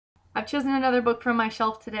I've chosen another book from my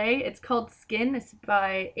shelf today. It's called Skin. It's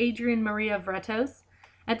by Adrienne Vrettos.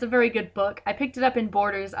 It's a very good book. I picked it up in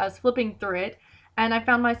Borders. I was flipping through it, and I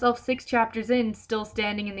found myself 6 chapters in, still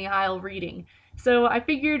standing in the aisle reading. So I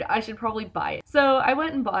figured I should probably buy it. So I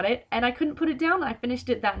went and bought it, and I couldn't put it down. I finished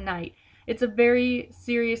it that night. It's a very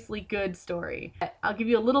seriously good story. I'll give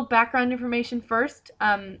you a little background information first.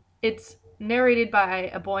 It's narrated by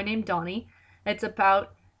a boy named Donnie. It's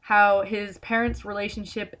about how his parents'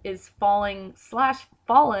 relationship is fallen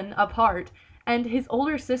apart, and his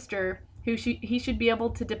older sister, who he should be able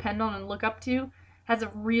to depend on and look up to, has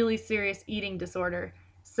a really serious eating disorder.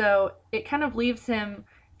 So it kind of leaves him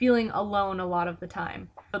feeling alone a lot of the time.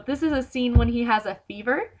 But this is a scene when he has a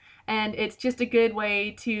fever, and it's just a good way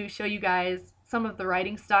to show you guys some of the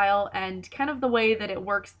writing style and kind of the way that it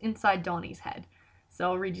works inside Donnie's head. So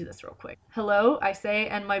I'll read you this real quick. Hello, I say,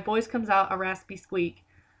 and my voice comes out a raspy squeak.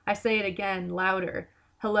 I say it again, louder.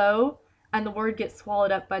 Hello, and the word gets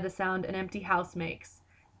swallowed up by the sound an empty house makes.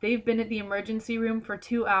 They've been at the emergency room for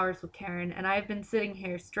 2 hours with Karen, and I have been sitting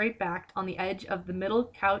here straight-backed on the edge of the middle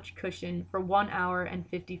couch cushion for 1 hour and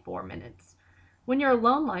 54 minutes. When you're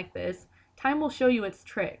alone like this, time will show you its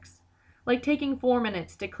tricks. Like taking 4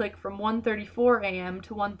 minutes to click from 1:34 a.m.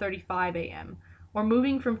 to 1:35 a.m., or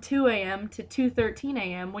moving from 2 a.m. to 2:13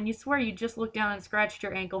 a.m. when you swear you just looked down and scratched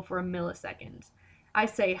your ankle for a millisecond. I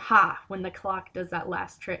say ha when the clock does that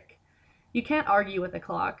last trick. You can't argue with a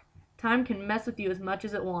clock. Time can mess with you as much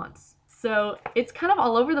as it wants. So it's kind of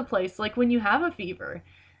all over the place, like when you have a fever.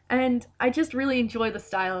 And I just really enjoy the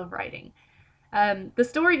style of writing. The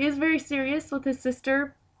story is very serious with his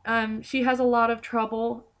sister. She has a lot of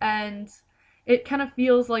trouble, and it kind of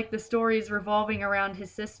feels like the story is revolving around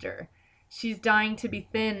his sister. She's dying to be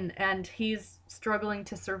thin, and he's struggling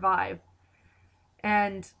to survive.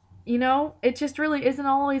 And you know, it just really isn't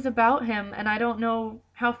always about him, and I don't know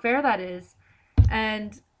how fair that is.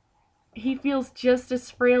 And he feels just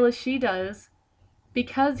as frail as she does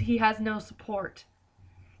because he has no support.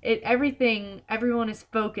 Everyone is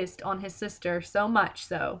focused on his sister so much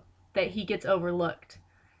so that he gets overlooked.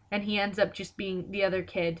 And he ends up just being the other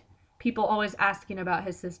kid. People always asking about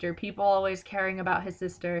his sister, people always caring about his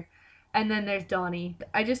sister. And then there's Donnie.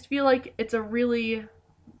 I just feel like it's a really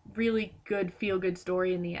good feel-good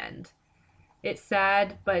story in the end. It's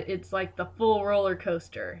sad, but it's like the full roller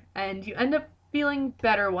coaster, and you end up feeling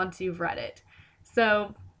better once you've read it.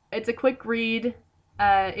 So it's a quick read.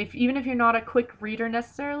 Even if you're not a quick reader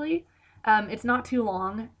necessarily, it's not too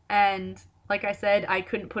long, and like I said, I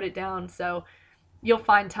couldn't put it down, so you'll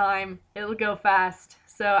find time. It'll go fast.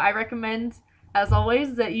 So I recommend, as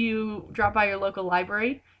always, that you drop by your local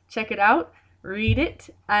library, check it out, read it,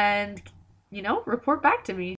 and report back to me.